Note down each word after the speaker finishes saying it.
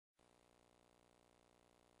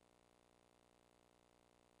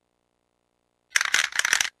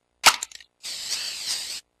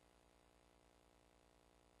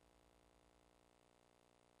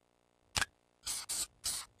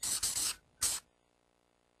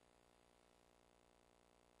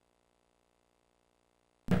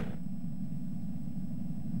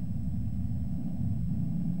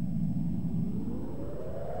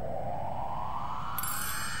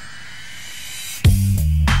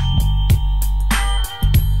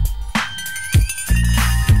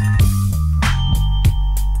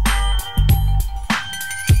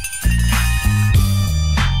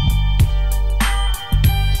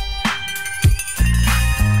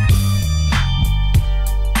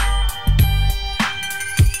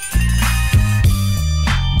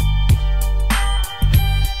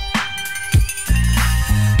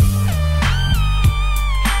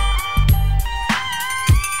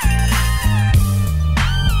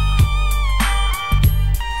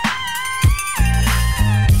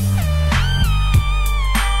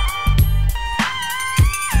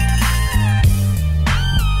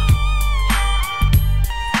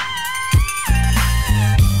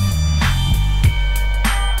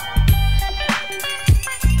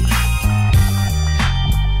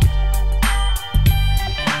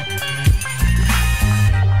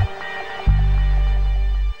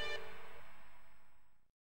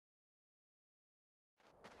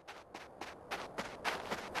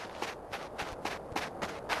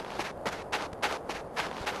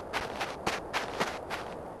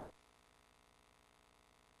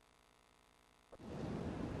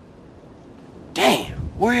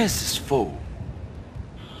Where is this fool?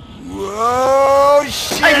 Whoa,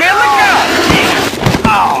 shit! Hey, man, look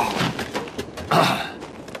out! Oh.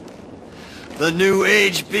 The new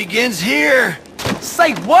age begins here!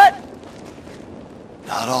 Say what?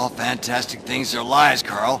 Not all fantastic things are lies,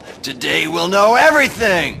 Carl. Today we'll know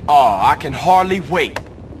everything! Oh, I can hardly wait.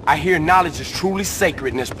 I hear knowledge is truly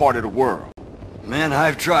sacred in this part of the world. Man,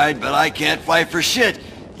 I've tried, but I can't fight for shit.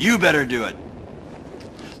 You better do it.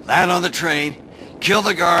 Land on the train, kill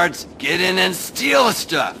the guards, get in and steal the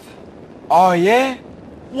stuff. Oh, yeah?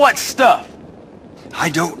 What stuff? I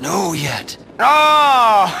don't know yet.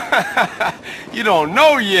 Oh, you don't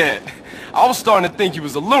know yet. I was starting to think you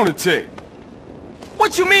was a lunatic.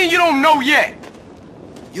 What you mean you don't know yet?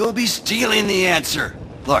 You'll be stealing the answer.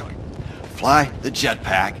 Look, fly the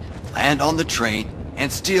jetpack, land on the train,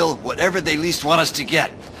 and steal whatever they least want us to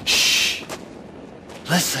get. Shh.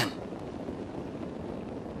 Listen.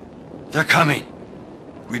 They're coming.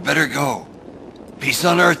 We better go. Peace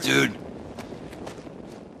on Earth, dude.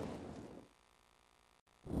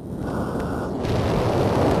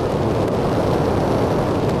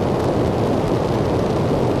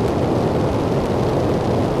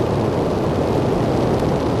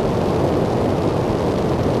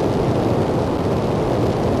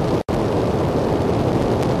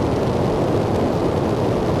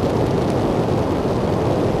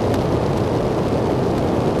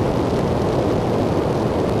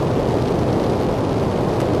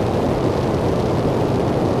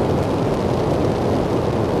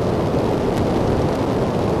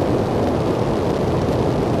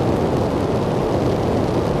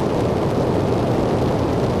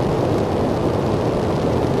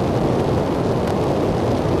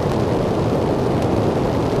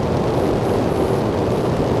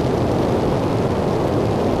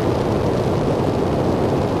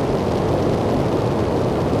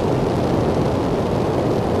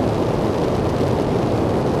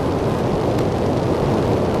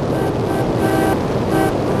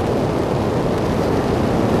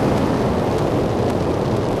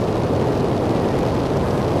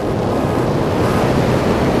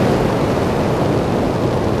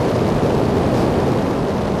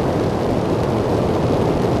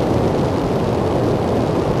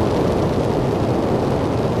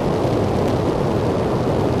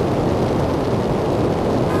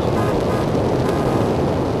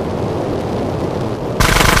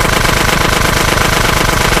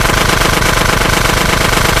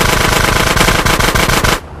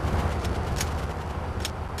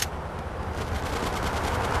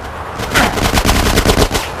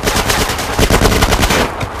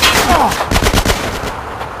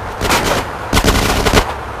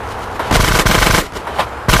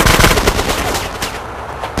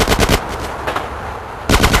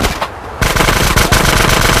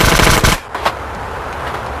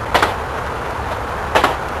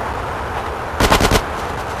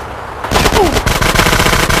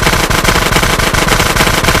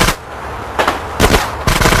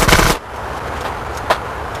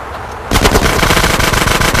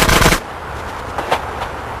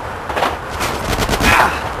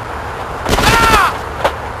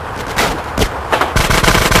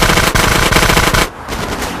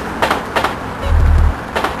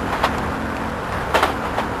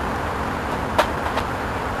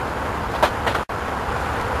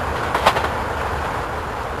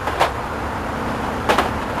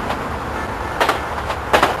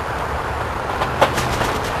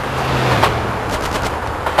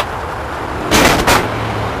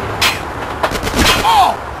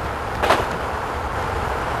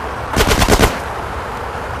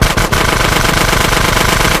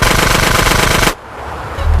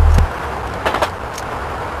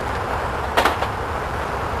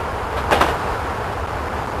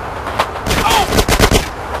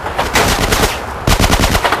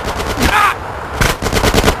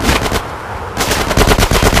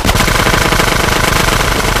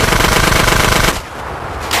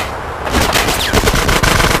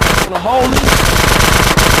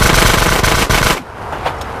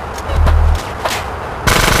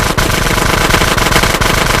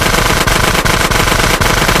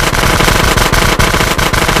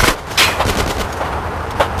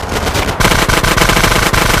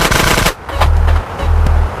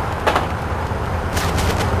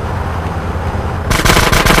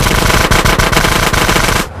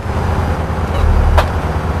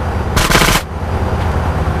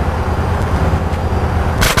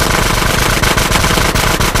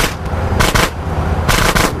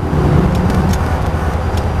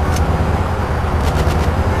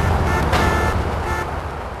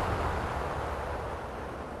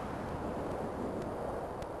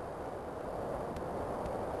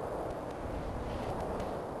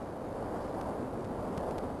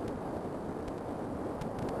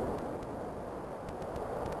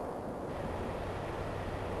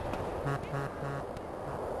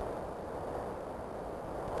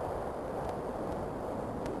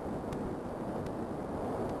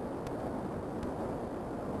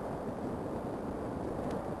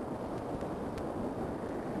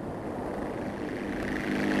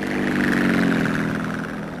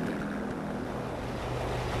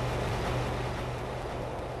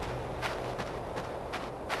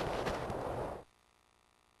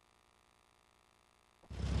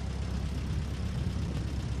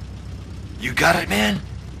 You got it, man?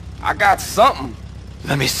 I got something.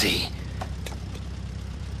 Let me see.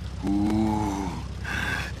 Ooh,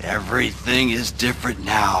 everything is different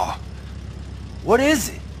now. What is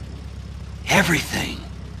it? Everything.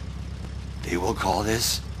 They will call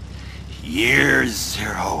this Year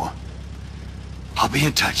Zero. I'll be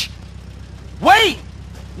in touch. Wait!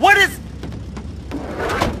 What is...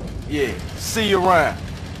 Yeah, see you around.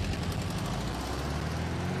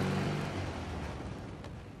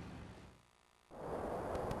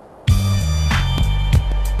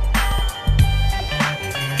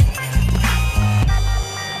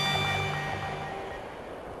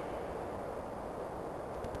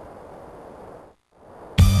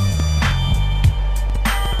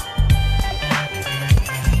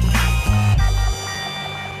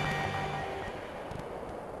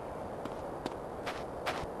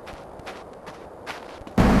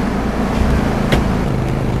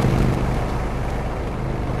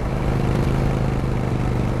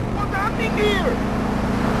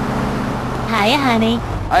 Hiya, honey.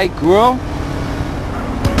 Hey, girl.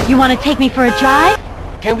 You want to take me for a drive?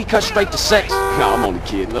 Can't we cut straight to sex? No, I'm only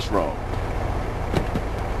kidding. Let's roll.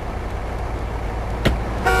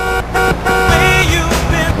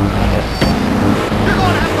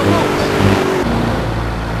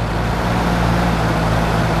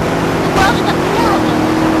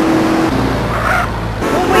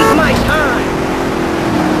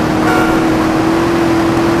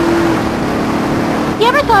 You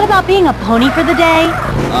ever thought about being a pony for the day?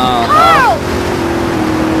 Carl!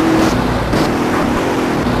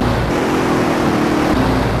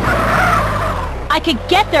 I could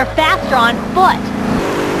get there faster on foot.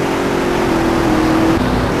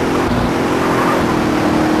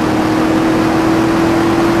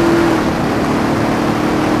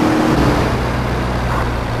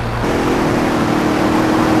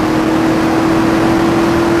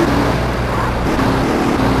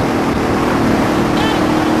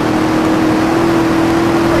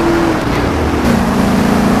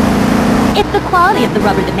 It's the quality of the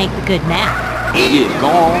rubber that makes a good match. Yeah, go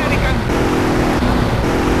on.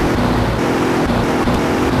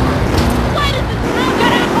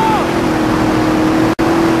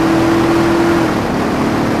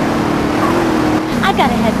 I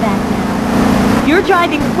gotta head back now. You're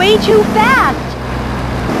driving way too fast!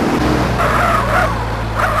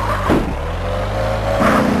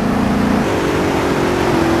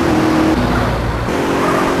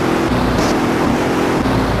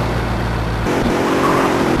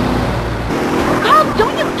 Carl,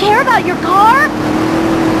 don't you care about your car?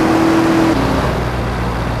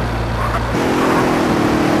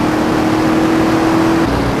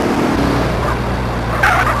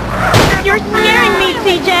 You're scaring me,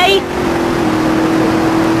 CJ!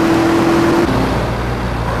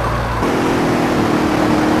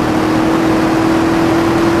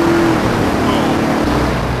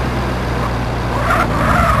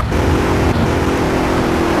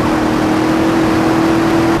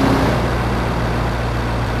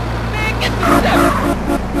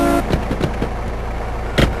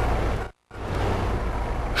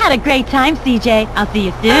 Had a great time, CJ. I'll see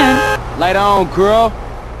you soon. Later on, girl.